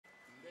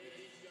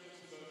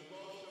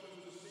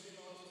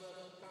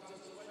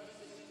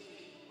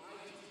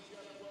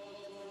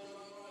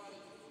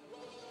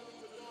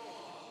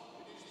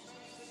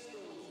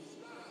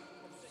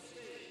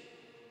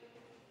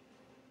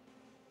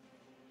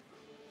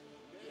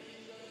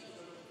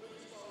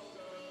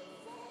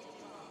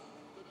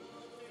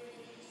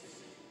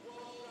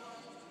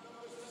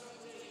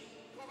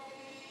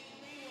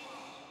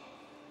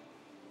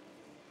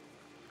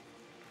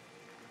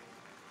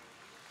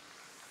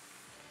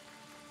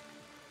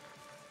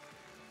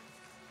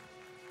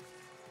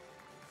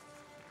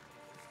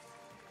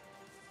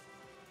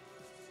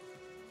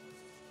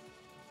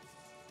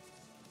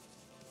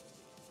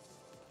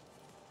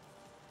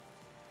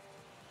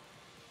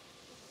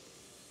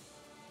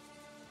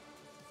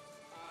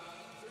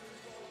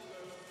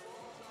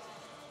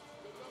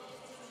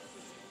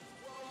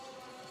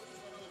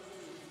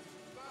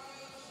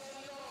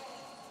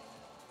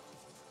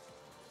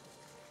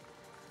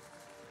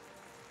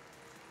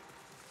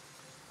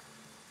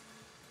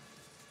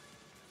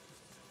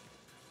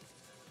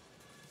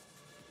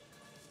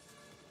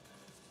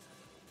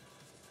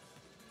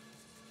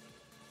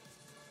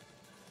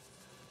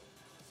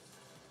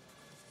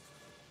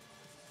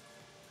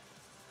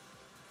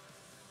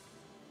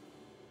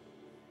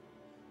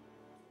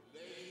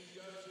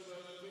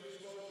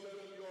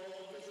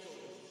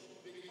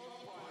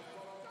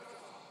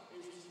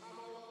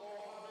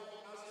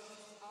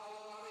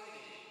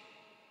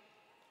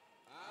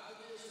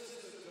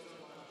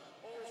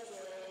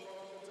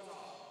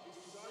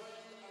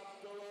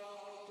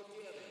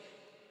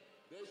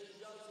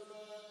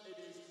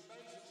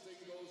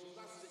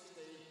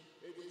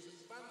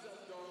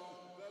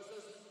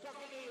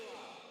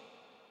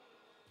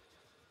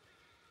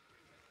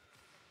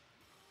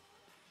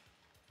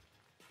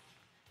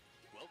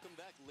Welcome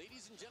back,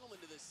 ladies and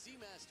gentlemen, to the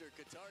Seamaster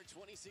Qatar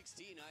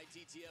 2016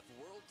 ITTF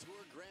World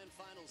Tour Grand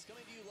Finals,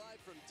 coming to you live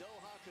from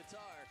Doha,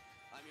 Qatar.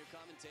 I'm your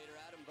commentator,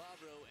 Adam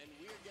Bobro, and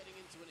we are getting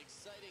into an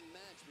exciting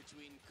match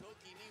between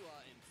Koki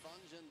NIWA and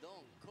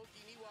Zhendong.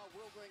 Koki NIWA,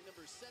 world rank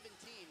number 17,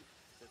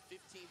 the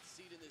 15th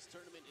seed in this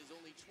tournament, is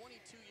only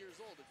 22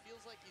 years old. It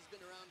feels like he's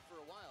been around for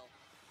a while,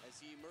 as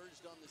he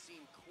emerged on the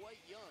scene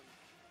quite young.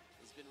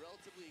 He's been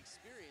relatively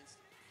experienced.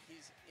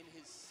 He's in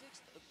his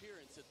 6th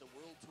appearance at the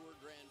World Tour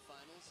Grand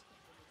Finals.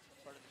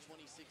 Part of the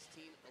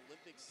 2016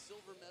 Olympic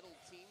silver medal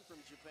team from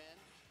Japan.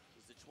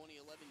 Was the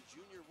 2011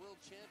 Junior World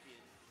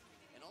Champion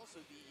and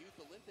also the Youth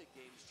Olympic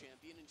Games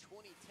champion in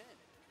 2010.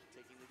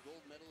 Taking the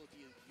gold medal at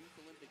the Youth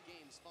Olympic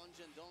Games.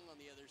 Zhendong on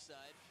the other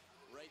side,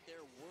 right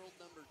there, world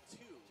number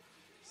 2.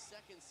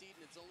 2nd seed,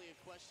 and it's only a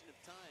question of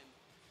time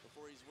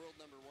before he's world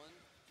number 1.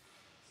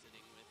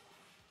 Sitting with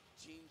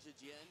Jin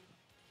Zhejian,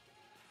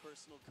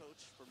 personal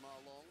coach for Ma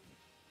Long.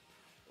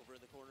 Over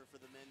in the corner for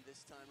the men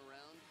this time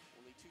around.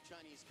 Only 2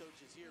 Chinese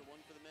coaches here, one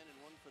for the men and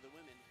one for the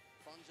women.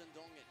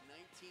 Zhendong at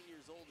 19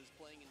 years old is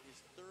playing in his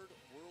 3rd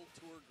World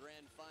Tour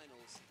Grand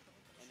Finals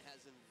and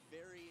has a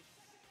very,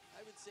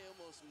 I would say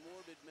almost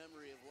morbid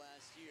memory of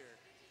last year.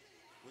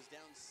 Was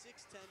down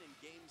 6-10 in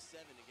Game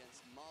 7 against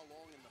Ma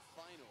Long in the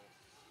final.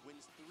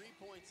 Wins 3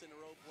 points in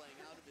a row playing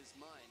out of his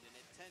mind, and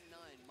at 10-9,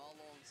 Ma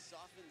Long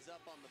softens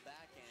up on the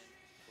backhand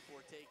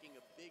before taking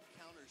a big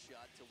counter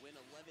shot to win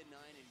 11-9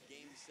 in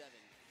Game 7.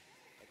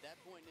 At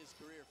that point in his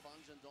career,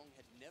 Zhendong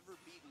had never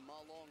beaten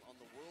Ma Long on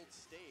the world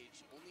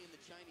stage, only in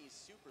the Chinese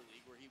Super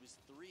League, where he was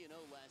 3-0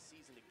 last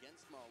season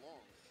against Ma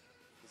Long.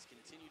 Has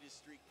continued his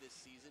streak this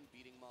season,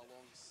 beating Ma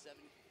Long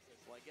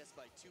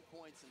by 2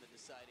 points in the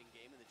deciding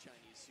game in the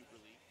Chinese Super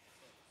League.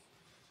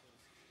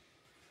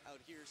 Out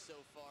here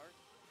so far,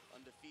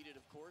 undefeated,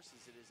 of course,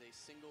 as it is a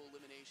single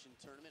elimination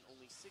tournament.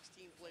 Only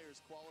 16 players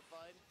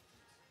qualified,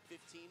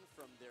 15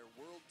 from their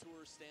World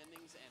Tour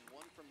standings and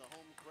 1 from the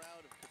home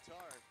crowd of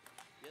Qatar.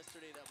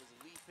 Yesterday, that was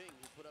Li Ping,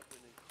 who put up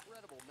an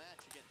incredible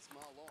match against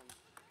Ma Long,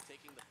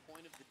 taking the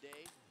point of the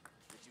day,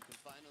 which you can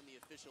find on the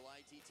official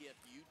ITTF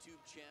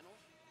YouTube channel.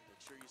 Make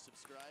sure you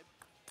subscribe.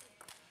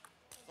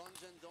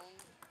 Zhendong,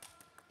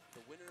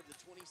 the winner of the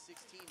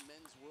 2016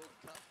 Men's World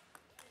Cup,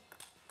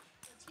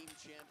 team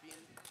champion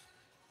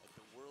at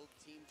the World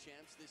Team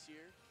Champs this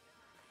year.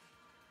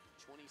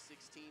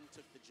 2016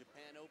 took the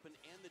Japan Open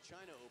and the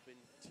China Open,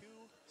 2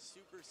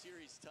 Super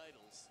Series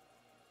titles.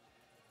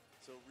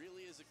 So it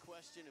really is a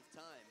question of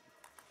time.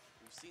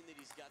 We've seen that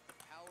he's got the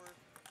power,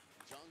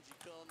 Zhang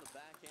Jike on the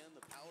backhand,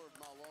 the power of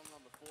Ma Long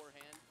on the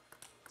forehand.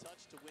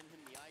 Touch to win him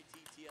the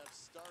ITTF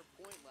star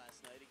point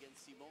last night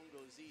against Simon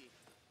Gauzy,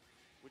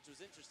 which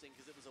was interesting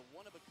because it was a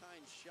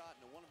one-of-a-kind shot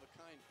and a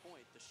one-of-a-kind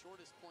point, the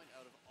shortest point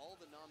out of all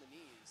the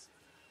nominees,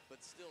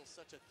 but still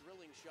such a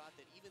thrilling shot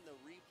that even the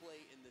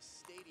replay in the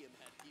stadium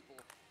had people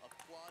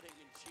applauding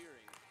and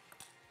cheering.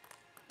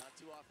 Not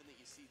too often that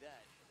you see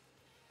that.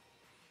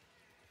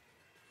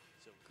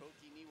 So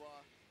Koki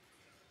NIWA,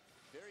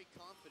 very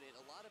confident.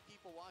 A lot of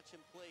people watch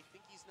him play,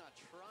 think he's not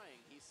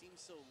trying. He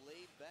seems so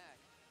laid back.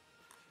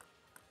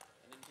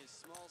 And in his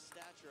small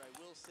stature, I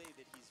will say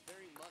that he's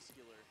very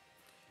muscular,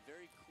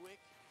 very quick,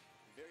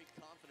 very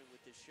confident with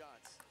his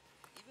shots.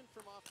 Even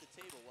from off the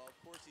table, while of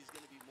course he's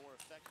going to be more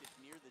effective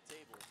near the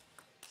table,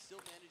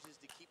 still manages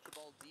to keep the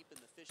ball deep in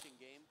the fishing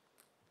game.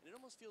 And it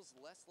almost feels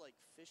less like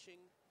fishing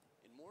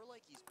and more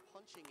like he's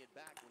punching it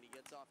back when he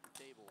gets off the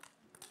table.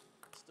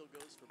 Still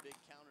goes for big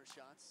counter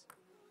shots.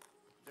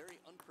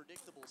 Very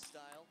unpredictable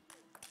style.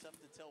 Tough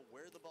to tell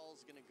where the ball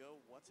is going to go,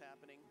 what's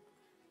happening.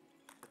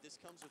 But this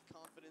comes with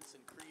confidence and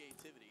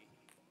creativity.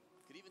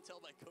 Could even tell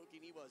by Koki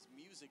NIWA's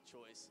music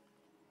choice.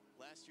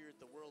 Last year at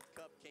the World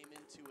Cup, came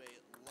into a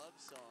love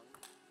song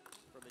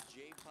from a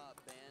J-pop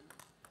band.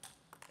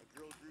 A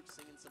girl group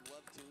singing some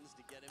love tunes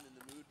to get him in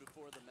the mood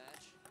before the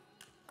match.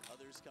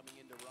 Others coming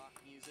into rock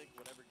music,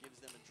 whatever gives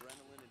them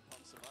adrenaline and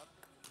pumps them up.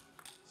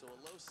 So a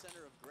low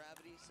center of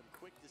gravity, some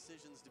quick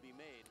decisions to be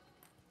made.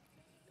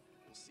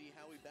 We'll see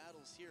how he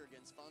battles here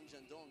against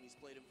Zhendong. He's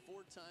played him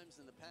 4 times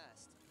in the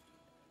past,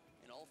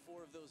 and all 4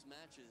 of those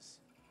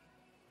matches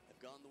have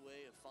gone the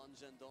way of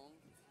Zhendong.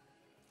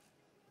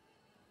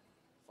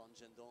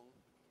 Zhendong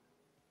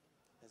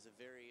has a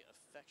very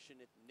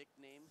affectionate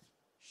nickname,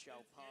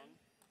 Xiaopang,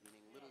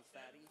 meaning little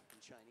fatty in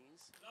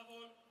Chinese.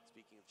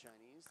 Speaking of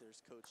Chinese,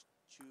 there's Coach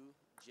Chu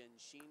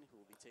Jianxin,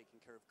 who will be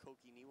taking care of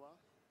Koki NIWA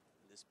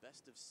in this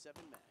best of 7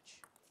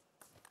 match.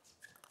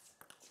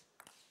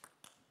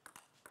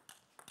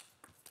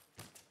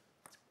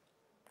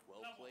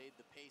 Well played,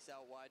 the pace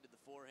out wide to the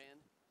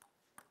forehand.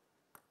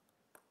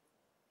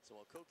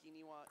 So while Koki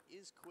NIWA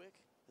is quick,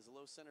 has a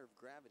low center of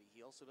gravity,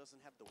 he also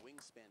doesn't have the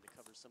wingspan to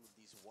cover some of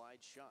these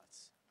wide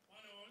shots.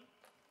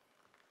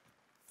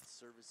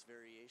 Service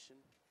variation,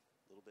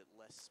 a little bit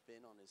less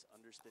spin on his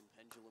underspin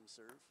pendulum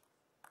serve.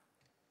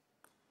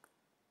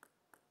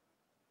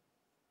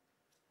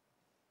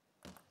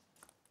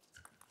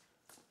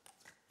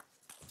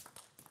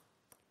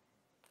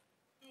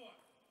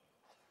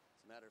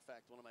 As a matter of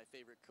fact, one of my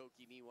favorite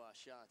Koki NIWA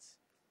shots.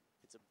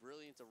 It's a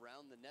brilliant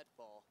around the net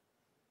ball.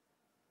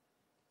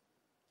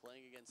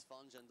 Playing against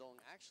Zhendong.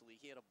 Actually,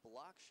 he had a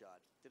block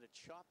shot, did a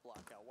chop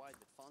block out wide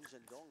that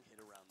Zhendong hit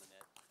around the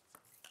net.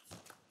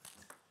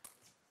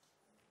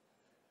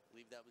 I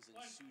believe that was in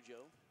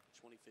Suzhou,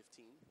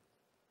 2015.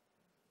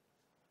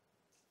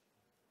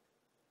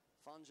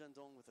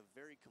 Zhendong with a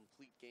very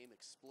complete game,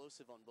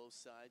 explosive on both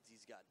sides.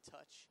 He's got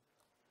touch.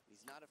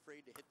 He's not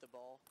afraid to hit the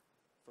ball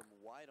from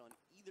wide on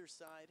either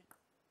side.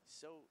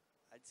 So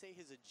I'd say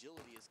his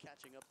agility is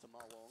catching up to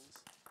Ma Long's.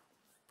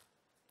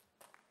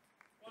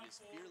 But his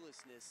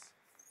fearlessness,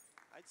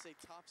 I'd say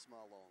tops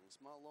Ma Long's.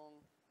 Ma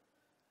Long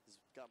has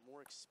got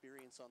more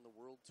experience on the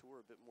world tour,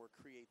 a bit more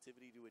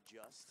creativity to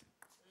adjust.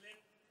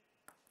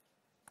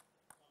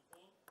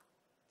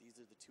 These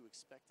are the two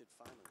expected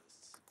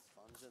finalists,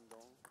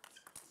 Zhendong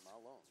and Ma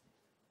Long.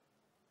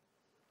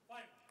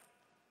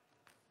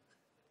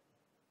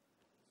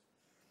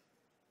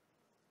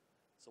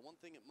 So one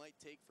thing it might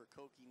take for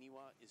Koki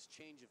NIWA is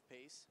change of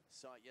pace.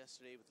 Saw it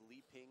yesterday with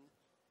Li Ping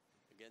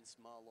against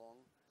Ma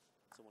Long.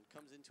 Someone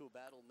comes into a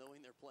battle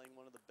knowing they're playing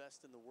one of the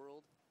best in the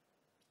world.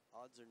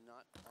 Odds are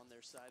not on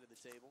their side of the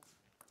table.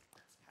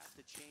 Have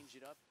to change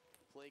it up,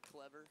 play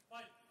clever.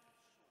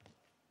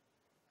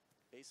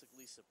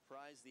 Basically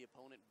surprise the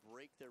opponent,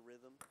 break their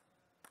rhythm.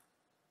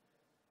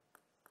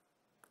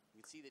 You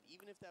can see that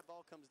even if that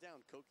ball comes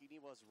down, Koki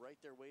NIWA's right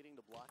there waiting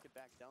to block it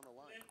back down the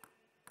line.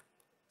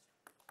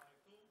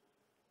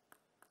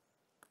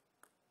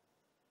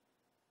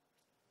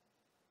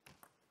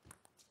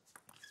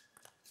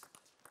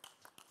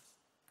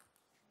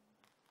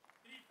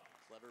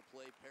 Clever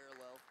play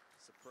parallel,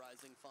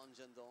 surprising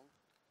Zhendong.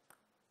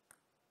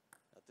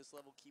 At this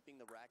level, keeping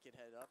the racket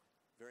head up,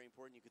 very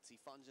important. You could see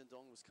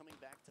Zhendong was coming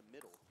back to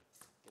middle,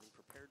 getting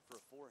prepared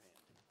for a forehand.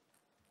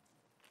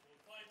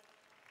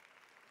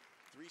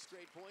 3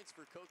 straight points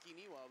for Koki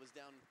NIWA, was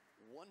down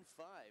 1-5.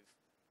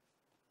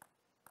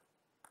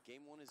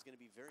 Game 1 is going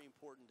to be very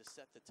important to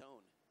set the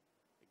tone.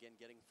 Again,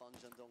 getting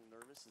Zhendong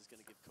nervous is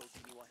going to give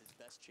Koki NIWA his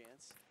best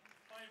chance.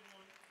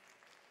 5-1.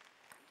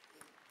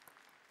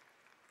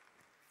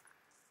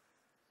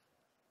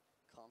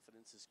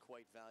 Confidence is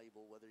quite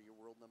valuable, whether you're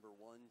world number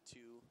 1,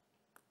 2,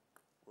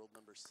 world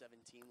number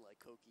 17 like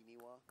Koki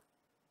NIWA,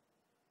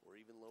 or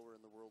even lower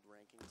in the world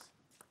rankings.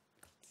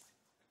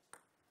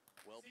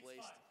 Well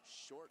placed,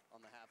 short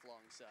on the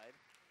half-long side.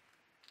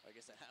 I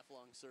guess a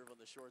half-long serve on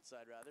the short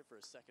side, rather, for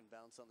a second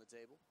bounce on the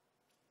table.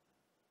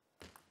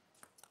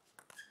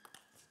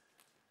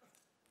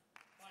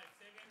 5-7.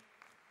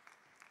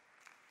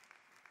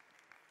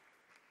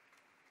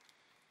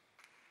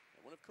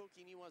 One of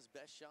Koki NIWA's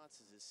best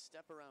shots is his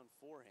step-around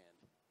forehand.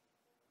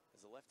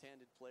 As a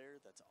left-handed player,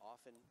 that's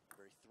often a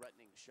very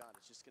threatening shot.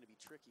 It's just going to be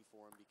tricky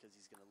for him because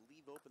he's going to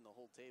leave open the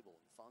whole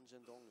table. And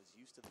Zhendong is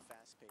used to the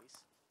fast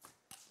pace.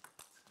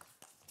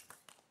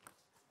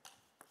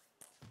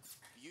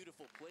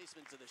 Beautiful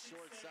placement to the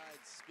short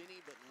side,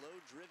 spinny but low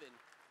driven.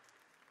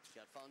 He's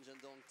got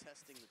Zhendong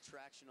testing the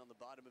traction on the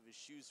bottom of his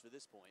shoes for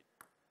this point.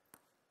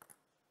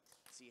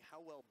 See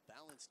how well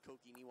balanced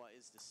Koki NIWA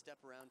is to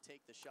step around,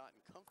 take the shot,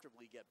 and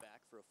comfortably get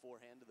back for a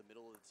forehand to the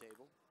middle of the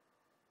table.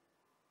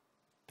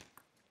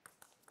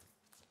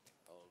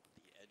 Oh,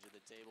 the edge of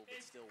the table,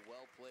 but still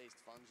well placed.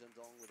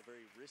 Zhendong with a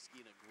very risky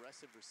and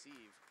aggressive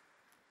receive.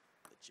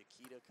 The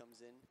Chiquita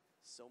comes in,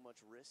 so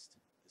much wrist.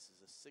 This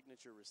is a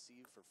signature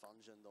receive for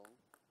Zhendong.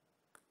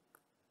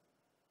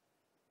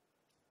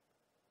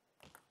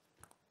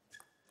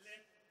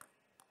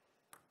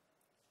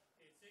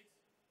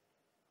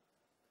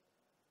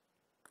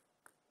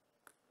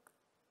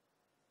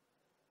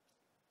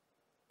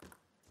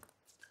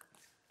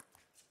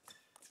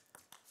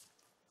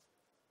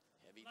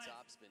 Heavy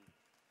topspin.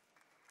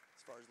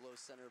 As far as low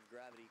center of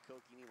gravity,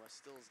 Koki NIWA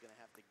still is going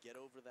to have to get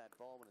over that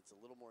ball when it's a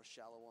little more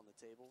shallow on the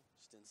table,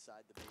 just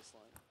inside the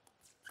baseline.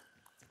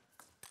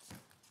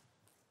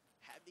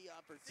 Had the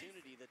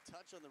opportunity, the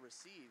touch on the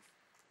receive.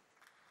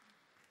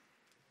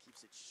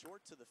 Keeps it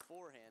short to the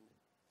forehand.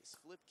 This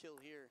flip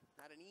kill here,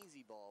 not an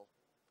easy ball.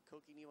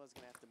 Koki NIWA is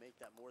going to have to make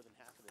that more than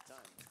half of the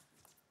time.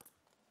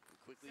 He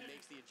quickly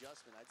makes the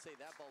adjustment. I'd say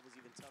that ball was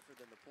even tougher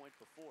than the point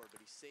before, but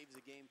he saves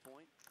a game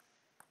point.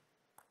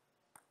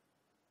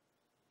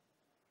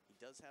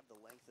 He does have the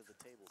length of the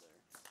table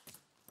there.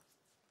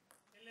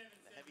 And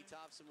the heavy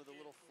topspin with a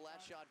little flat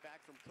shot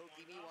back from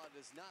Koki NIWA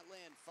does not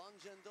land.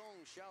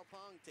 Zhendong,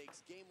 Xiaopeng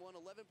takes game 1,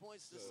 11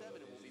 points to 7,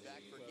 and we'll be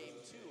back for game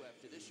 2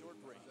 after this short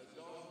break.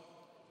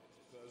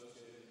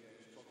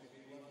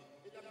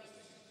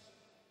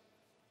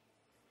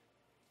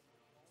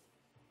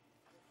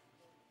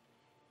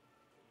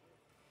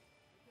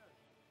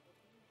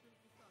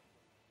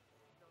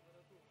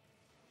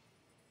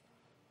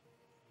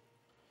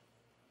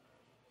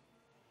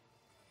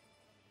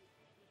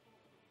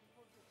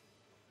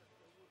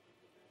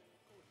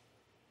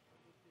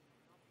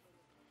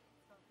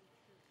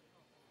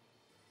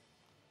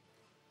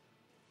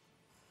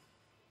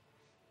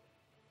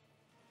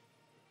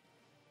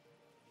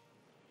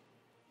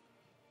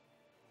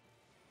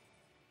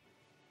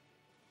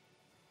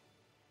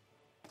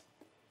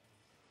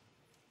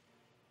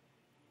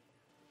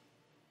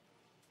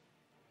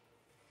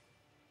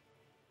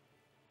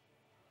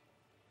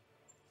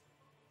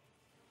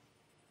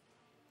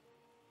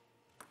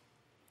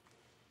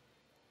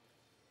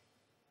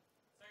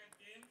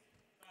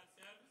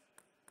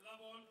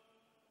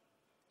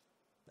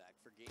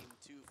 game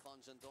 2.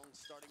 Fan Zhendong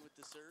starting with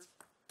the serve.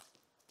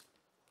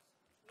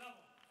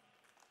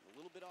 A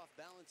little bit off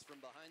balance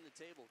from behind the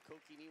table.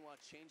 Koki NIWA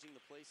changing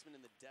the placement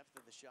and the depth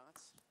of the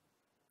shots.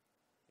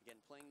 Again,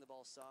 playing the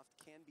ball soft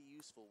can be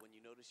useful when you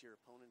notice your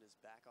opponent is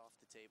back off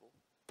the table.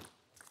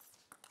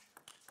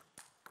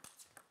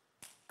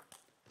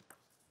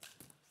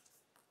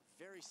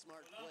 Very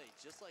smart play,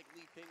 just like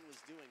Li Ping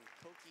was doing.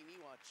 Koki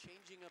NIWA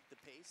changing up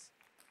the pace.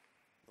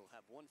 He'll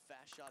have one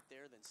fast shot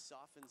there, then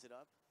softens it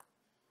up.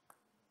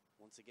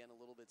 Once again, a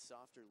little bit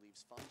softer,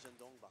 leaves Fan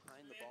Zhendong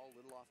behind the ball, a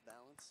little off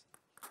balance.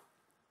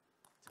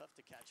 Tough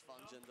to catch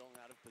Fan Zhendong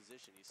out of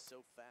position. He's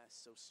so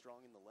fast, so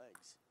strong in the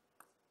legs.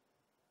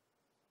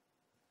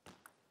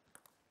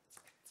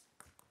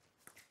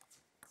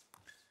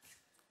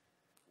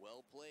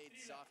 Well played,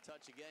 soft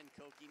touch again,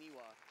 Koki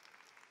NIWA.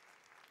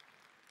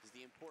 Is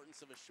the importance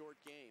of a short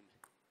game.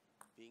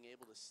 Being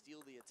able to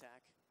steal the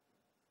attack,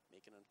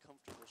 make an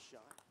uncomfortable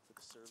shot for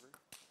the server.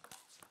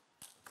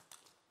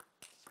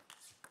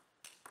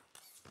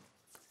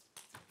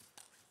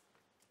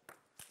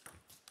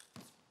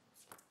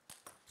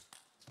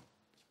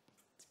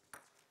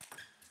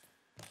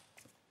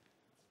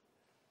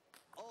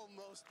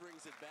 Almost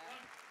brings it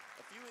back.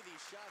 A few of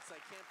these shots,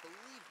 I can't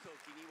believe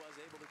Koki NIWA was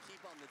able to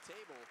keep on the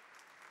table.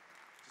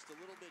 Just a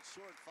little bit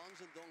short. Fan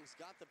Zhendong's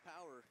got the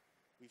power.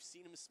 We've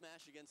seen him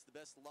smash against the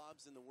best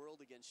lobs in the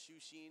world against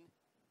Xu Xin.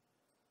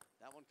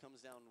 That one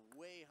comes down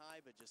way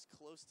high, but just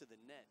close to the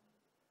net.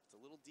 It's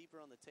a little deeper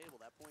on the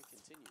table. That point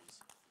continues.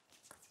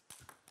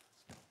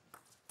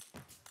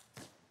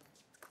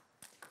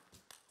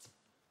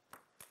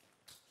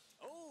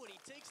 Oh, and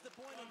he takes the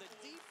point on the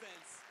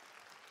defense.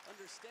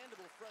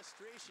 Understandable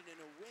frustration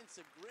and a wince,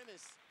 a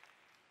grimace.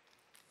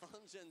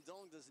 Fan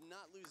Zhendong does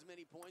not lose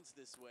many points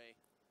this way.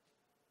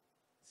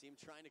 See him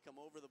trying to come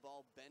over the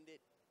ball, bend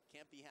it.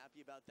 Can't be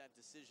happy about that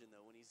decision,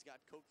 though. When he's got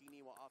Koki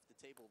NIWA off the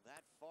table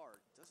that far,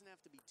 doesn't have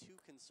to be too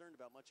concerned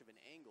about much of an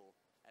angle.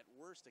 At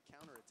worst, a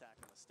counterattack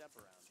on the step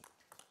around.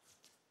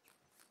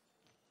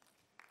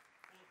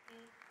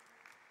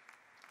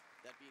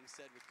 That being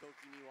said, with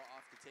Koki NIWA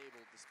off the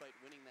table, despite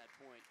winning that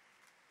point,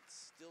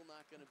 it's still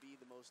not going to be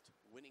the most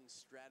winning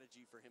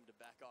strategy for him to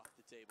back off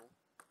the table.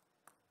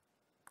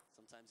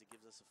 Sometimes it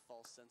gives us a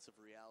false sense of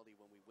reality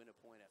when we win a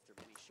point after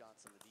many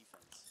shots on the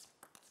defense.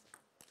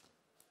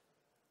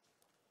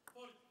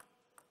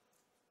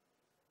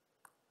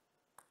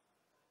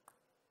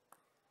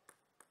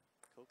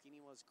 Koki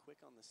NIWA's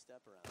quick on the step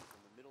around.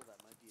 From the middle,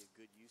 that might be a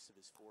good use of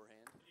his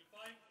forehand.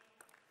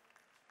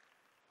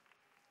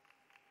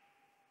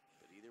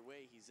 But either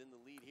way, he's in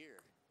the lead here.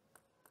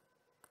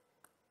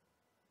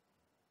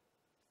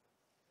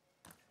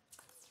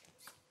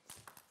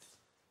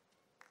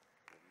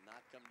 Will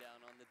not come down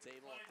on the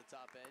table off the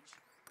top edge.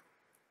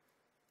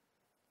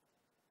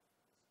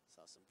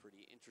 Saw some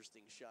pretty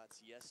interesting shots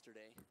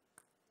yesterday,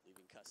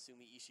 leaving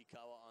Kasumi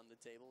Ishikawa on the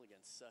table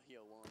against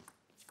Sehyo Won.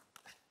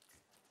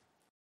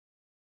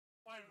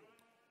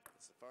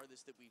 It's the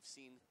farthest that we've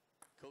seen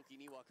Koki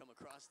NIWA come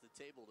across the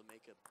table to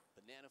make a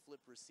banana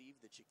flip receive,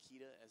 the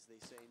Chiquita, as they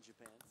say in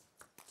Japan.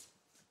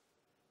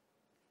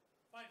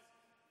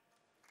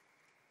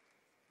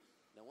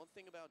 Now, one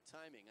thing about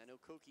timing, I know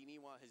Koki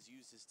NIWA has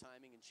used his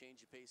timing and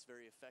change of pace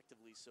very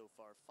effectively so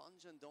far. Fan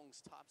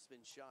Zhendong's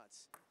topspin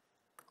shots,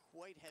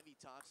 quite heavy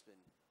topspin.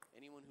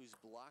 Anyone who's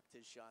blocked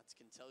his shots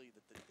can tell you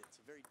that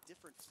it's a very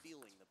different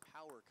feeling, the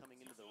power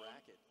coming into the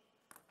racket,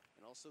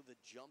 and also the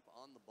jump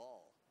on the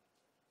ball.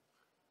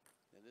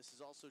 And this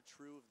is also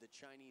true of the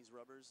Chinese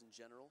rubbers in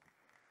general.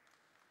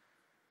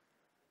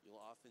 You'll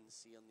often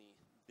see on the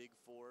big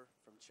four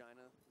from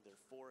China, their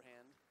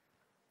forehand.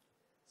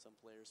 Some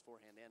players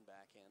forehand and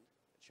backhand.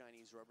 A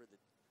Chinese rubber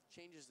that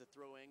changes the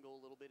throw angle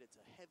a little bit.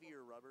 It's a heavier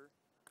rubber,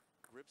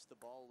 grips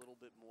the ball a little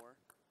bit more.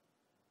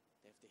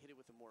 They have to hit it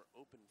with a more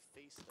open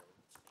face though.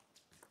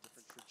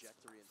 Different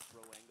trajectory and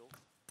throw angle.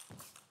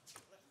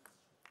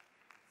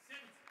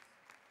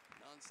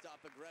 Non-stop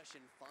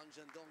aggression. Fan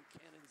Zhendong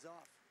cannons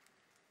off.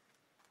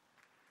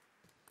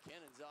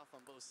 Cannons off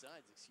on both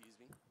sides, excuse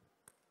me.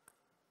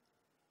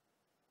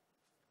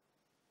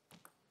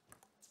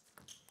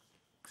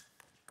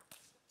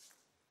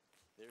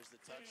 There's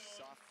the touch,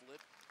 soft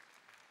flip.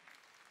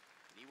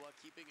 NIWA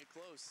keeping it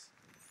close.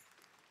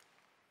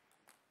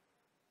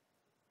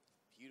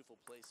 Beautiful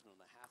placement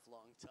on the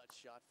half-long touch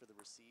shot for the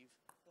receive.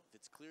 If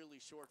it's clearly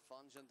short,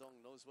 Fan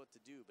Zhendong knows what to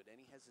do, but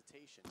any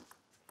hesitation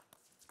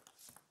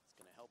is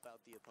going to help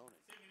out the opponent.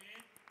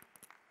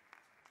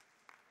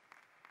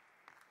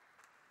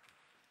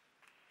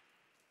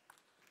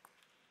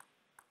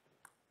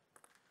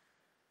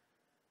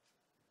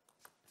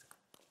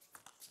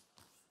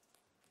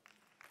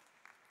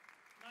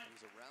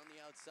 Around the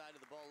outside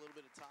of the ball, a little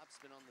bit of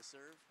topspin on the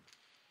serve.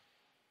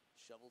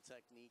 Shovel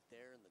technique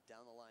there, and the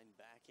down the line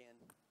backhand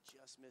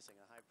just missing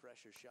a high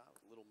pressure shot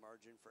with a little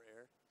margin for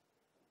error.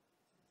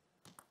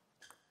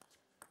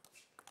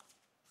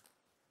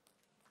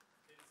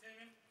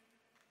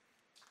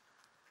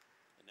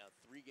 And now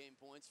 3 game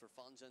points for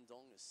Fan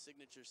Zhendong, his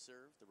signature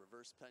serve, the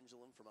reverse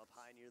pendulum from up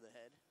high near the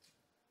head.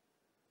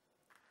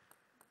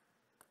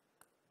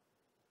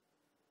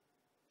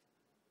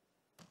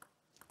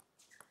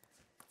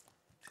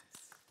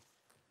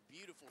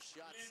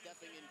 beautiful shot,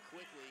 stepping in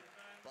quickly.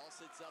 Ball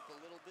sits up a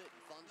little bit.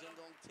 Fan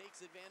Zhendong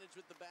takes advantage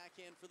with the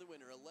backhand for the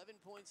winner. 11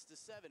 points to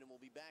 7, and we'll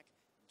be back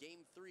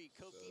game 3,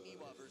 Koki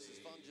NIWA versus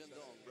Fan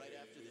Zhendong right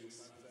after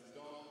this.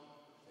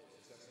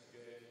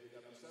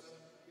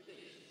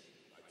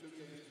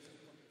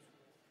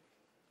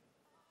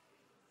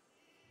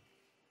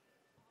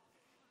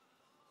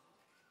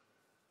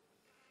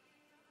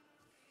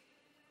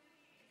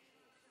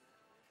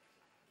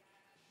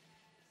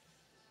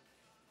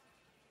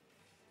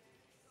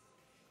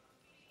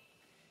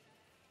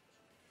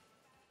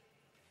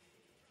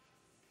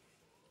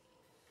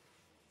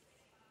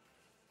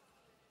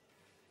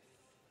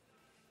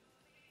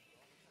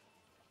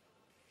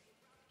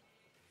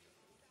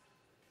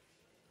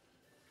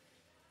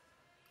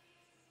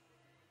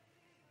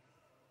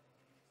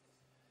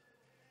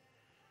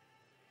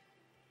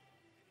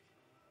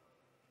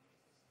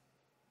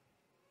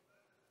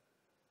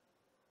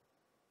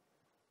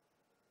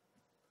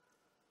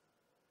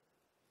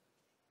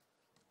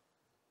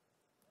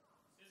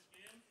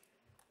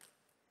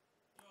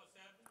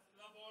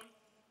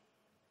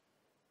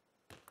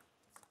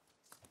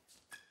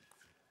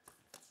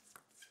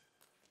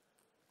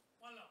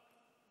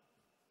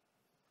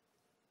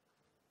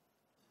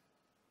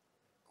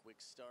 Quick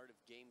start of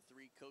game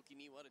 3, Koki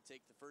NIWA to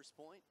take the first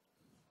point.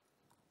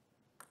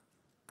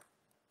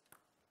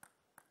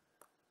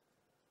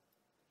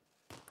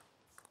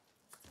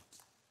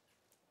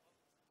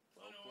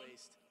 Well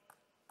placed.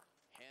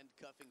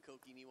 Handcuffing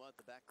Koki NIWA at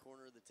the back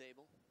corner of the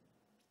table.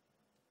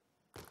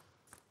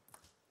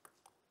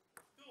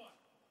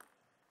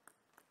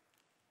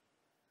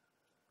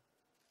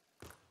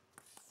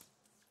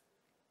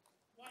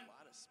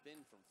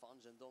 Spin from Fan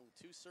Zhendong.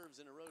 2 serves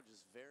in a row,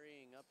 just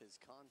varying up his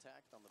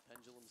contact on the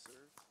pendulum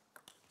serve.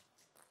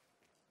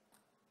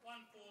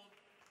 1-4.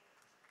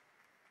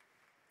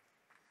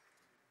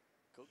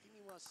 Koki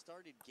NIWA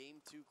started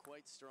game 2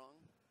 quite strong,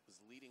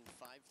 was leading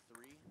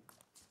 5-3.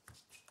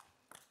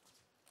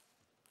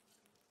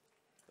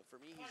 But for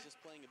me, he's just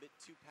playing a bit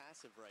too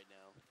passive right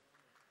now.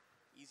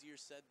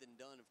 Easier said than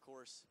done, of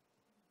course.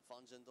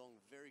 Fan Zhendong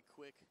very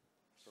quick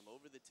from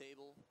over the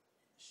table.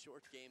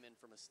 Short game and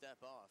from a step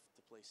off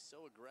to play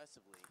so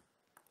aggressively.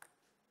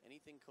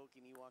 Anything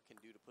Koki NIWA can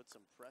do to put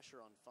some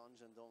pressure on Fan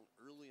Zhendong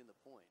early in the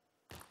point,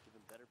 give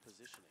him better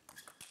positioning.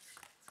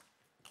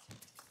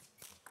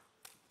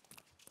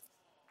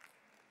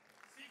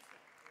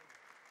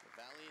 A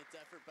valiant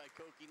effort by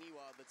Koki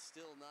NIWA, but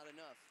still not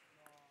enough.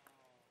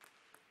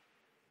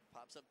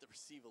 Pops up the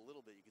receive a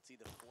little bit. You can see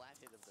the flat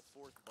hit of the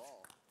 4th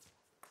ball.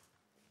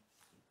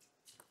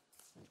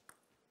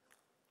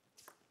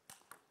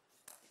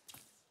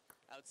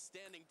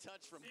 Outstanding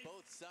touch from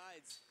both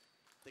sides.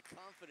 The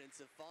confidence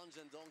of Fan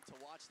Zhendong to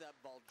watch that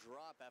ball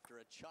drop after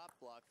a chop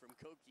block from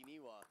Koki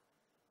NIWA.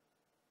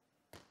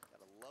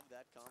 Gotta love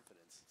that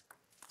confidence.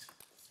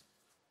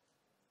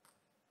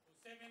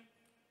 2-7.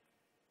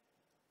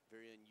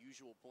 Very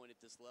unusual point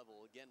at this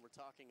level. Again, we're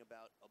talking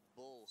about a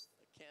bull,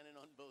 a cannon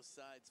on both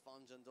sides.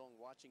 Fan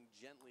Zhendong watching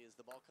gently as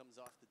the ball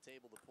comes off the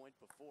table the point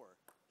before.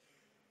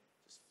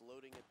 Just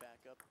floating it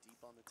back up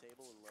deep on the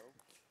table and low.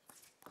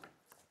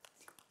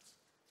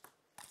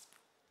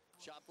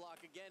 Shot block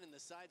again, and the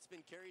side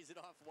spin carries it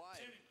off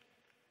wide.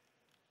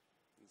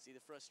 You can see the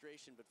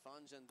frustration, but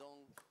Fan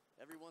Zhendong,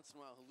 every once in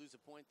a while, he'll lose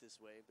a point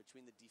this way.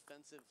 Between the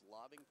defensive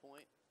lobbing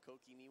point,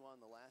 Koki NIWA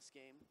in the last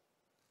game,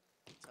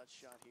 touch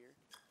shot here.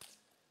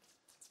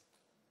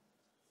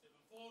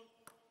 7-4.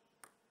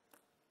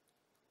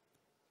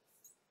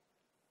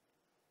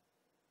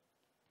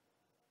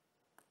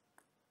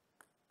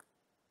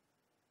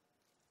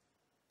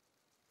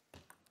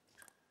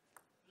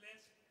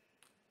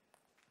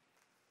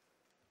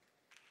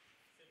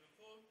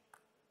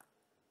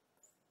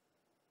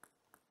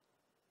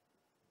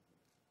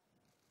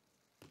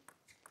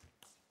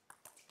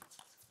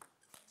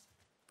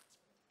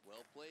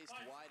 Well placed,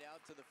 wide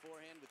out to the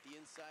forehand with the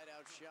inside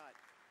out shot.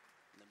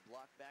 And then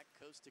blocked back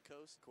coast to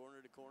coast,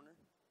 corner to corner.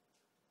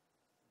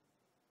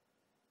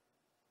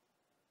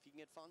 If you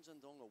can get Fan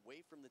Zhendong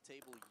away from the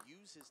table,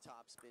 use his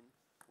topspin.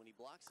 When he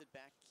blocks it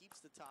back, keeps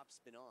the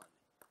topspin on.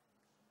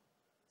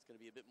 It's going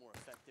to be a bit more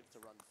effective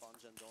to run Fan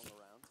Zhendong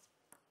around.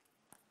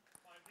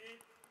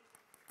 5-8.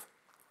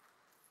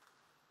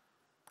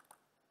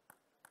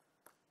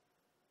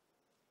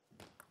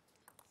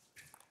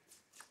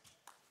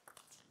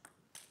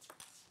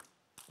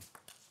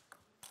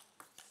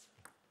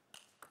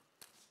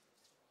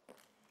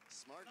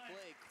 Smart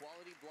play,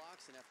 quality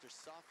blocks, and after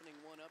softening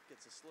one up,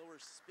 gets a slower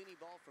spinny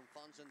ball from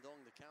Fan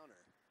Zhendong to counter.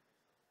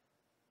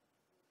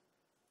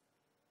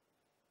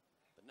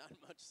 But not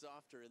much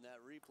softer in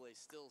that replay,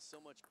 still so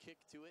much kick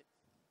to it.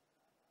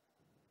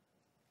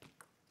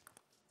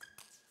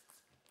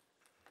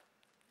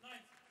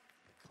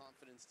 The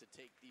confidence to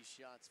take these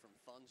shots from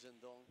Fan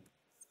Zhendong.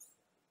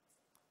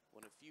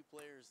 One of few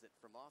players that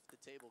from off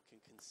the table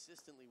can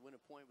consistently win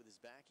a point with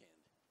his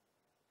backhand.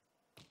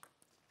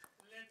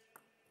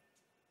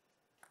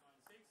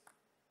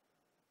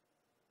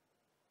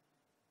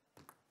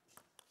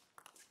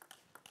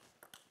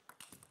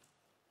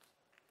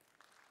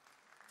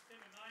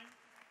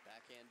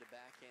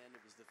 backhand.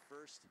 It was the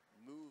first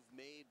move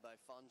made by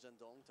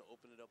Zhendong to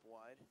open it up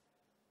wide,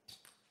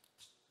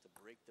 to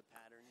break the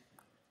pattern.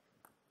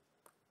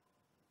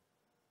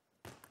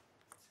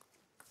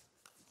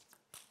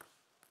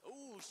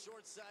 Oh,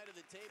 short side of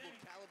the table,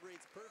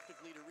 calibrates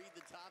perfectly to read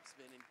the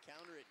topspin and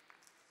counter it.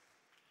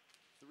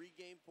 3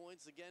 game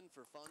points again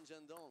for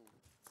Zhendong.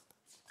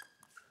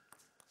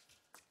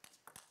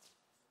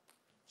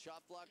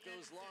 Chop block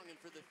goes long, and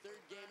for the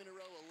 3rd game in a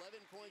row,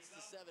 11 points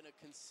to 7, a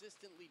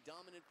consistently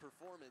dominant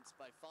performance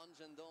by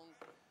Zhendong.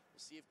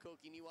 We'll see if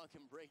Koki NIWA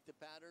can break the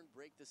pattern,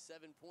 break the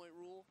 7-point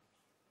rule.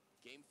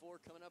 Game 4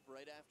 coming up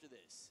right after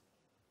this.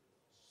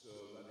 So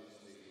that is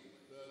the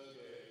 3rd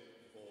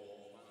game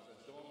for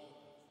Zhendong.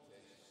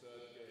 It's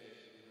 3rd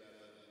game,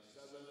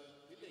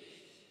 11-7,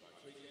 released by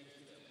 3 games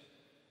to 0.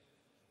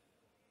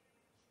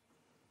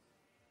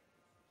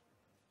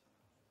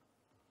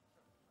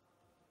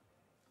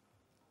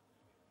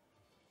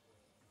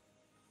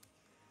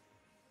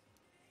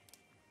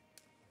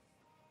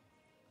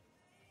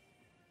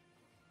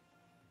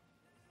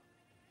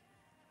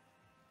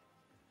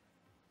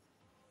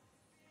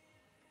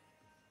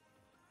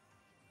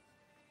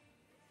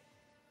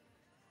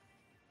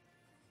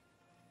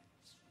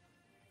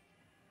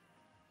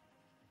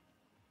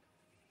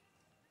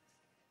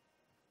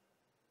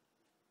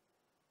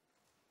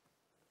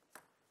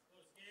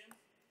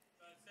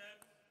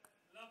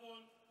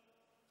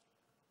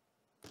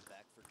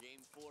 Back for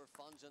game 4,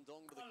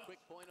 Zhendong with a quick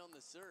point on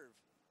the serve.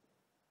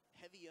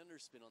 Heavy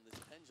underspin on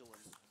this pendulum.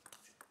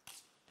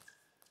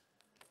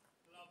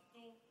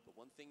 But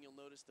one thing you'll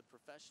notice, the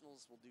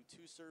professionals will do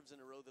 2 serves in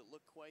a row that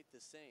look quite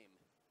the same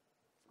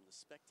from the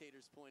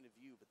spectator's point of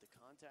view, but the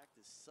contact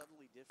is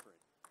subtly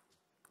different.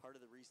 Part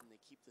of the reason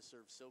they keep the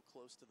serve so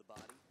close to the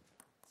body.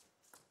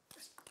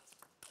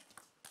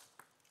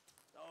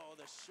 Oh,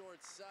 the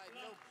short side,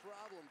 no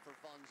problem for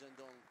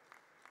Zhendong.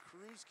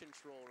 Cruise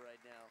control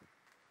right now.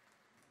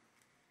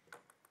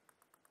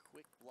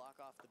 Quick block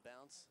off the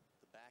bounce,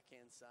 the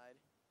backhand side.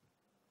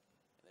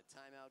 And a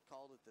timeout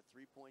called at the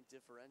 3-point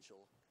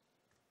differential.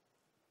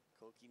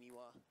 Koki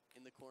NIWA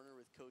in the corner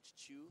with Coach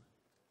Chu,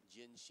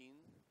 Jin Shin.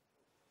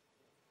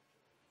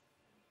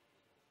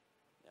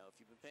 Now, if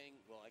you've been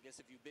paying, well, I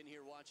guess if you've been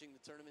here watching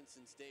the tournament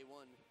since day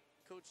 1,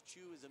 Coach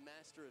Chu is a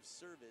master of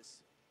service,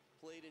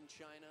 played in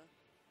China,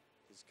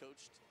 has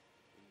coached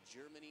in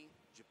Germany,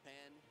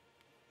 Japan,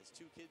 has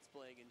 2 kids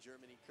playing in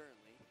Germany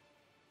currently.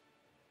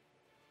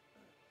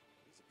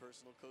 He's a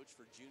personal coach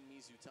for Jun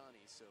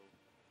Mizutani, so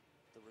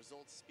the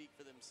results speak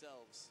for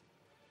themselves.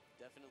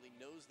 Definitely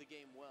knows the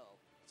game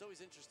well. It's always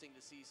interesting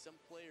to see some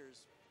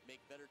players make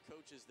better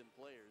coaches than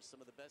players.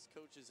 Some of the best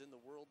coaches in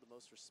the world, the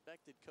most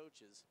respected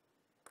coaches,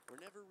 were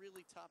never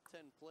really top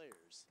 10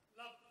 players.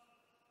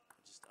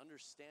 Just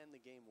understand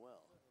the game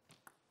well.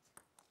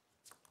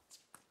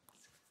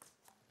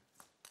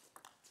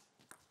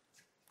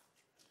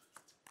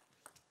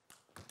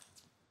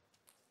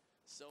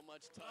 So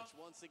much touch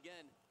once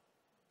again.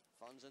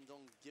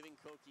 Zhendong giving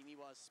Koki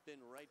NIWA's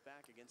spin right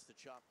back against the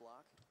chop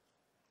block.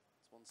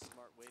 It's one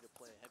smart way to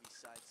play a heavy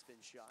side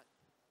spin shot.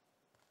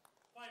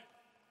 I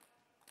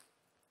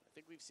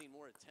think we've seen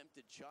more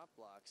attempted chop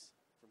blocks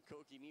from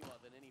Koki NIWA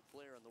than any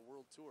player on the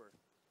World Tour.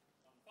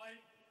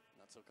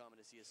 Not so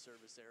common to see a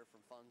service error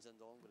from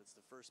Zhendong, but it's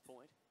the first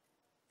point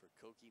for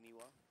Koki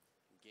NIWA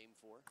in game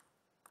 4.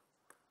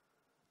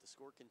 The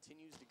score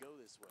continues to go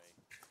this way.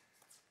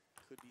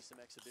 Could be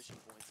some exhibition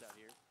points out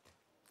here.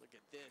 Look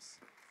at this.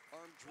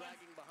 Arm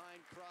dragging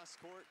behind cross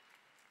court.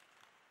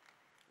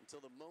 Until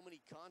the moment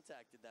he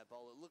contacted that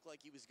ball, it looked like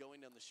he was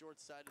going down the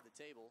short side of the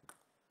table.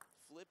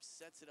 Flips,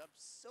 sets it up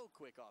so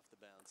quick off the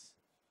bounce.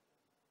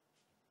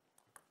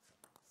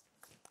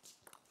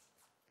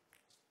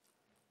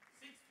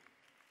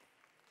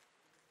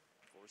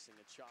 Forcing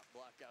a chop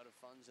block out of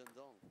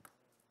Zhendong.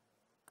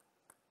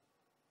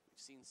 We've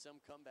seen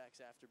some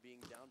comebacks after being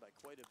down by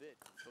quite a bit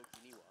from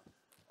Koki NIWA.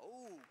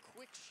 Oh,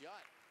 quick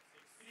shot.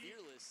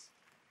 Fearless.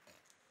 I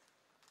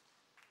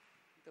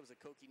think that was a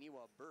Koki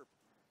NIWA burp.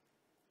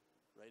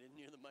 Right in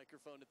near the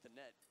microphone at the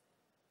net.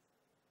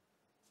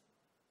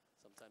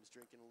 Sometimes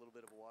drinking a little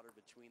bit of water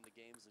between the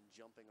games and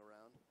jumping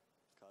around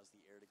cause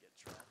the air to get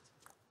trapped.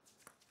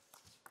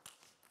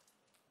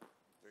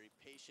 Very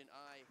patient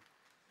eye.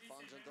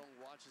 Zhendong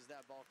watches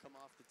that ball come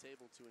off the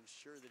table to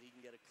ensure that he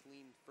can get a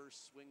clean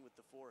first swing with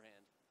the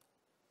forehand.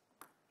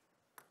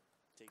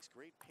 Takes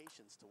great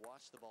patience to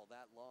watch the ball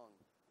that long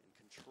and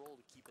control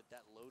to keep it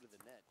that low to the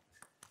net.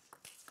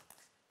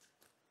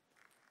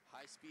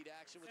 High-speed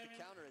action with the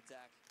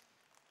counterattack.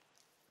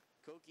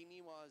 Koki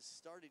NIWA has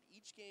started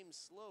each game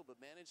slow,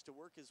 but managed to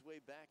work his way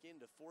back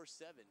into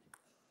 4-7.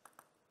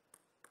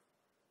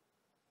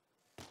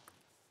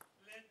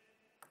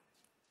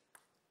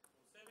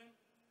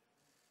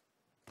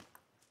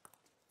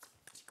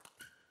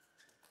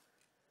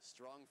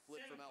 Strong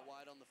flip from out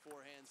wide on the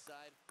forehand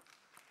side.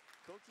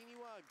 Koki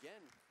NIWA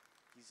again,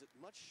 he's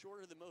much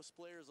shorter than most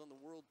players on the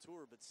World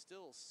Tour, but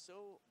still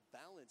so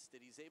balanced that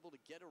he's able to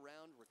get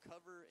around,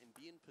 recover, and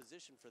be in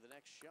position for the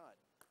next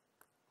shot.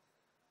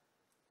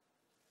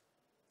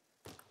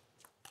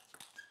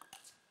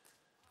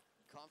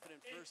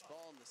 confident first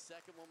ball, and the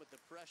second one with the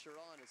pressure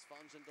on as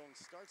Fan Zhendong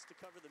starts to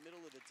cover the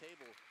middle of the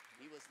table.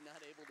 He was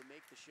not able to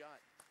make the shot.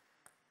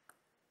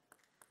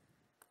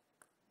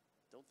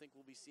 Don't think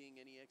we'll be seeing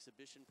any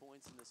exhibition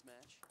points in this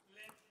match.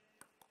 Left.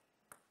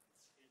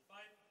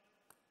 8-5.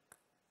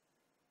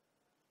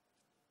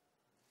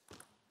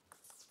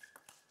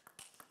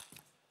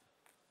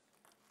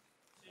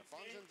 Now,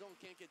 Fan Zhendong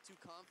can't get too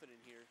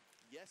confident here.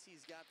 Yes,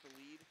 he's got the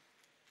lead.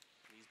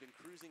 He's been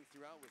cruising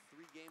throughout with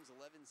 3 games,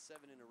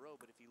 11-7 in a row,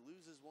 but if he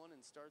loses one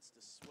and starts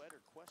to sweat or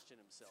question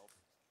himself,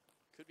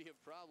 could be a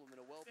problem. In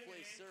a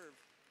well-placed serve,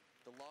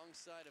 the long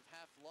side of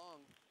half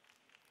long.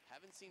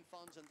 Haven't seen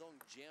Fan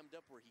Zhendong jammed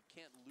up where he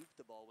can't loop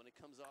the ball when it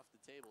comes off the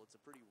table. It's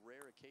a pretty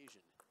rare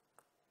occasion.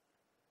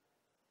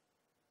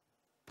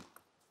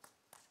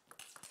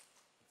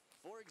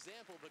 For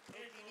example, but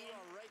Koki NIWA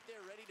right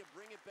there ready to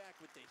bring it back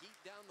with the heat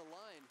down the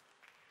line.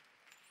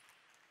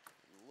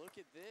 And look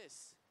at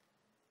this.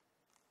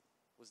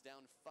 Was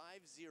down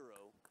 5-0,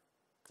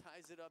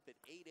 ties it up at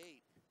 8-8.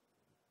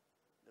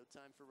 No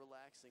time for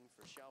relaxing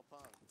for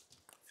Xiaopeng.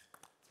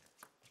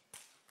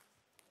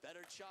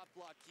 Better chop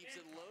block, keeps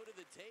it low to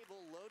the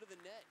table, low to the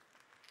net.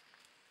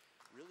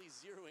 Really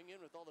zeroing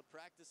in with all the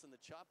practice on the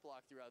chop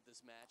block throughout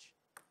this match.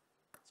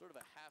 Sort of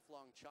a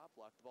half-long chop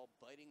block, the ball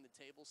biting the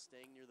table,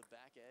 staying near the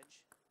back edge.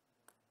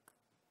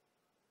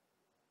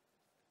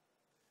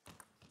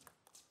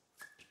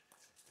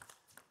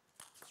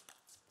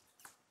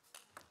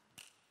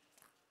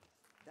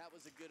 That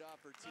was a good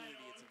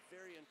opportunity. It's a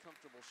very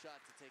uncomfortable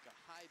shot to take a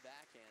high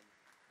backhand.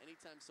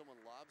 Anytime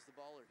someone lobs the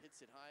ball or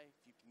hits it high,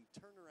 if you can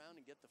turn around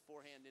and get the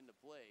forehand into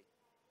play,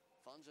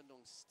 Fan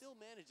Zhendong still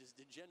manages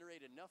to generate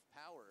enough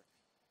power.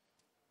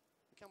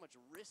 Look how much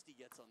wrist he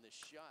gets on this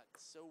shot.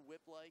 So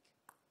whip-like.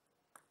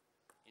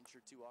 Inch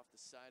or two off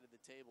the side of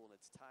the table, and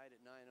it's tied at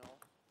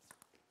 9-all.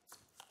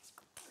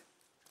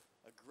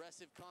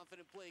 Aggressive,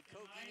 confident play.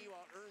 Koki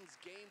NIWA earns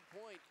game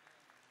point.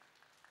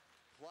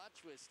 Plot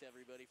twist,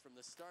 everybody. From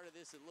the start of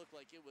this, it looked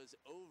like it was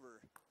over.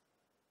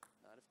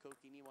 Not if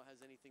Koki NIWA has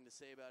anything to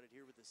say about it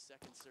here with the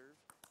second serve.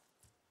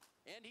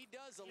 And he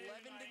does, 11-9.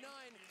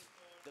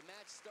 The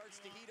match starts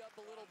to heat up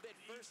a little bit.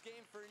 First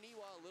game for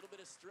NIWA, a little bit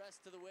of stress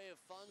to the way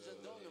of Fan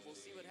Zhendong, and we'll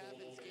see what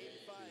happens.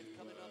 Game 5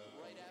 coming up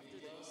right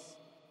after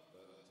this.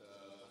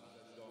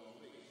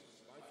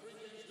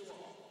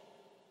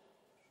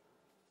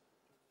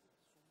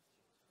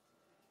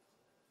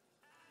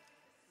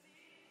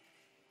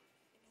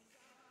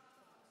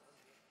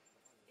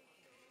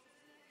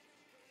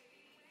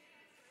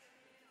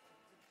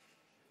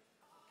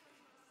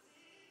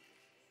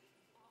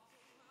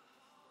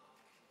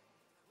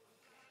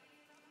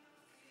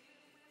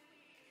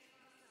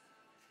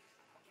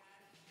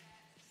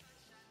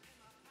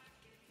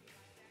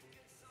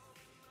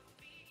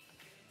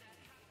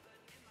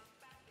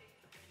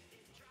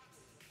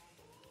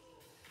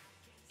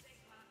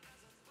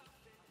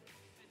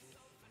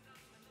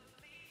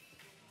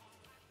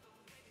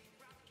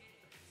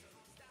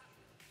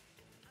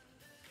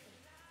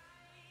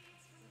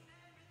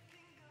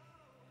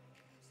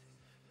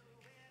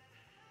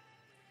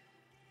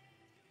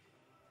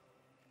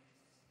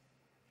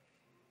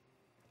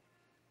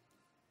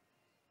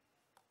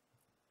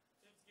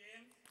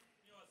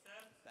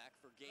 Back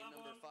for game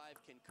number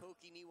 5. Can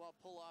Koki NIWA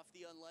pull off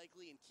the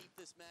unlikely and keep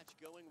this match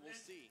going? We'll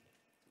see.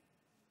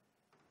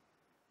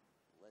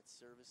 Let's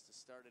service to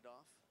start it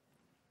off.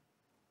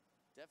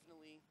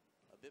 Definitely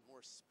a bit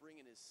more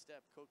spring in his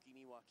step. Koki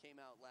NIWA came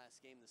out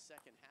last game, the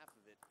second half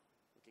of it,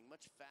 looking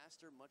much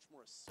faster, much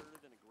more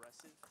assertive and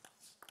aggressive.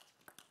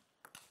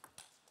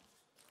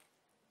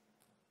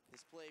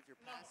 His play, if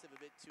you're passive a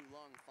bit too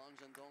long, Fan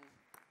Zhendong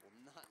will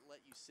not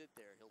let you sit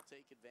there. He'll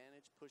take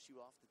advantage, push you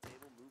off the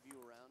table, move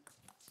you around.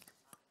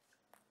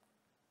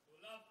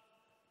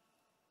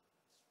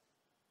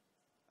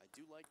 I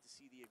do like to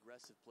see the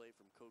aggressive play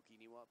from Koki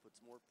NIWA. Puts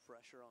more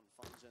pressure on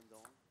Fan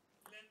Zhendong.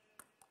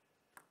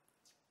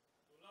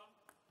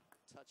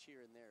 Touch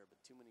here and there, but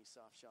too many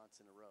soft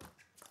shots in a row.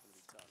 It's going to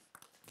be tough.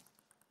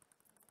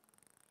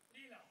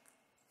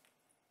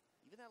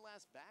 Even that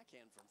last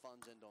backhand from Fan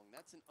Zhendong,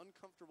 that's an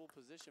uncomfortable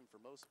position for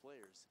most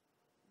players.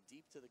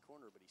 Deep to the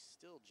corner, but he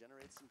still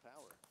generates some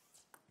power.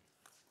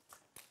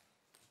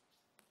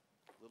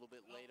 A little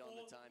bit late on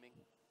the timing.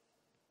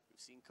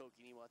 We've seen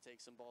Koki NIWA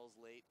take some balls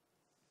late,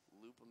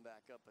 loop them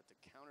back up, but to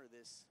counter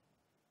this,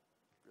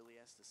 really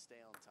has to stay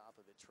on top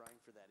of it, trying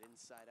for that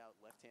inside-out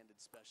left-handed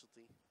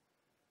specialty.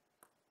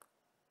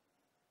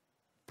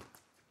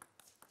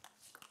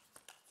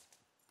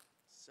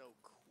 So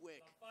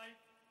quick.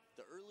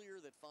 The earlier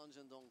that Fan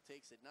Zhendong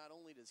takes it, not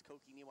only does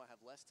Koki NIWA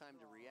have less time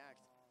to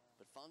react,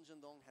 but Fan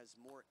Zhendong has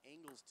more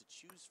angles to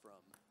choose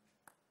from.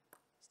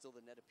 Still,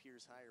 the net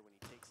appears higher when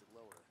he takes it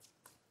lower.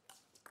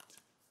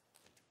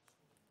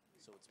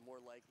 So it's more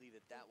likely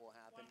that that will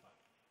happen.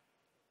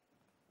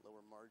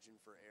 Lower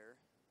margin for error.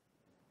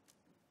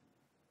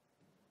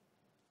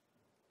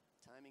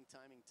 Timing,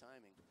 timing,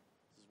 timing.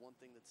 This is one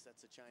thing that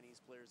sets the Chinese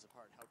players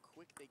apart. How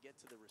quick they get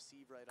to the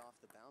receive right off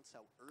the bounce,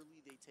 how early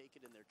they take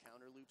it in their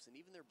counter loops, and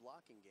even their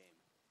blocking game.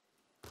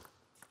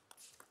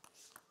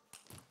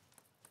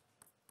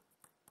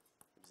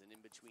 An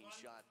in-between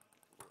shot,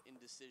 a little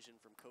indecision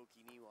from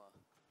Koki NIWA.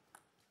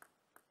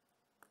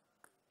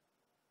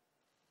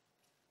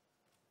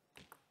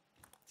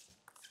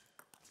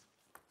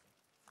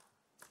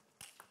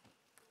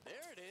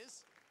 There it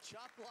is.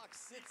 Chop block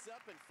sits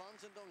up and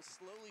Zhendong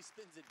slowly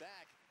spins it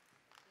back.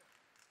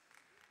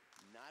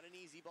 Not an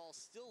easy ball,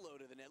 still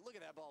low to the net. Look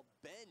at that ball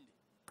bend.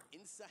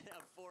 Inside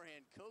out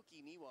forehand,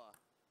 Koki NIWA.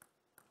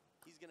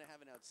 He's gonna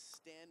have an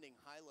outstanding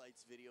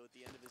highlights video at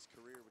the end of his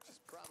career, which is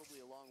probably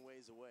a long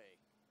ways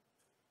away.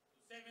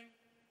 7.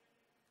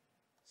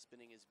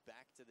 Spinning his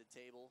back to the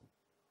table,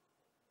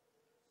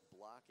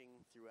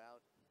 blocking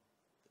throughout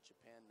the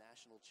Japan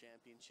National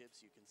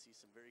Championships. You can see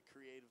some very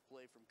creative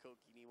play from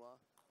Koki NIWA,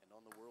 and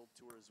on the World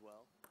Tour as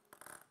well.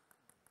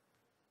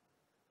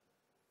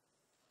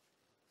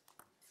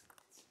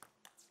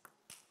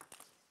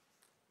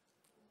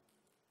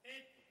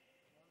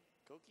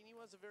 Koki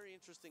NIWA is a very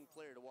interesting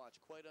player to watch,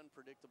 quite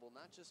unpredictable,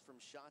 not just from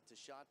shot to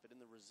shot, but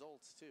in the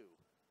results too.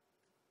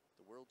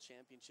 The World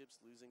Championships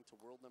losing to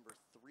world number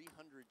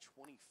 324,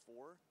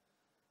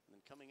 and then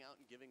coming out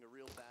and giving a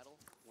real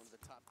battle, one of the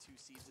top 2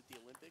 seeds at the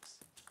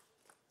Olympics.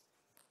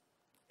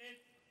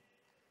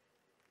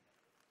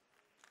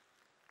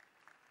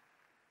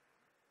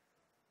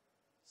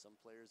 Some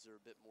players are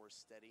a bit more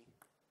steady.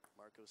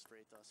 Marcos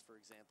Freitas, for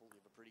example, you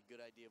have a pretty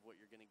good idea of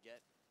what you're going to get.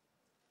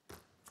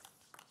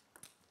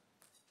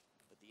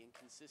 The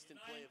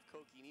inconsistent play of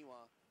Koki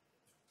NIWA,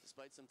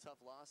 despite some tough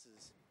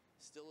losses,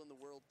 still in the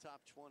world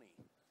top 20.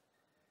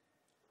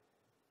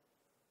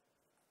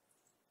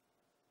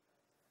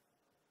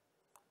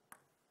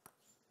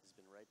 He's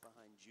been right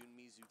behind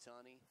Junmi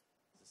Zutani,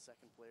 the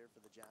second player for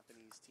the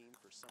Japanese team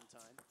for some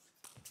time.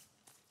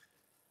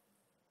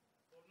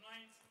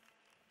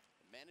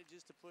 And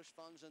manages to push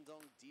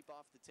Zhendong deep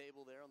off the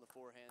table there on the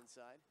forehand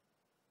side.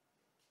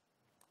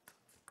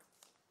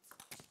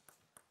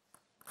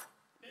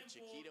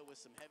 Chiquita with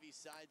some heavy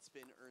side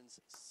spin earns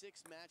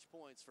 6 match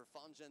points for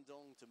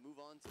Zhendong to move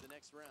on to the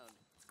next round.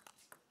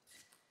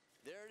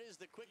 There it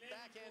is, the quick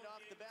backhand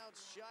off the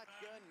bounce.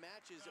 Shotgun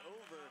match is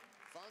over.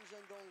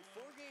 Zhendong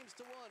 4 games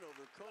to 1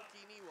 over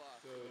Koki NIWA.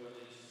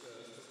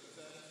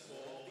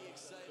 We'll be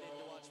excited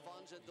to watch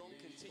Zhendong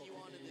continue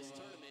on in this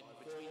tournament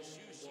between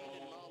Xu Xin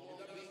and Ma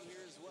Long being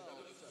here as well.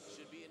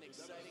 Should be an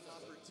exciting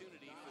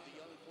opportunity for the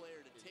young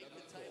player to take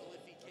the title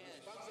if he can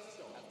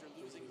after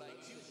losing by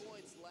 2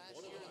 points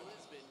last year in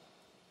Lisbon.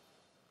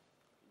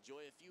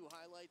 Enjoy a few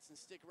highlights and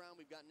stick around.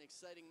 We've got an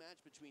exciting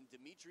match between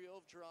Dmitry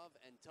Ovcharov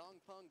and Tong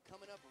Peng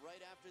coming up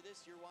right after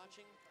this. You're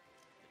watching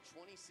the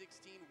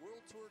 2016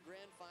 World Tour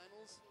Grand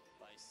Finals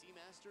by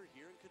Seamaster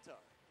here in Qatar.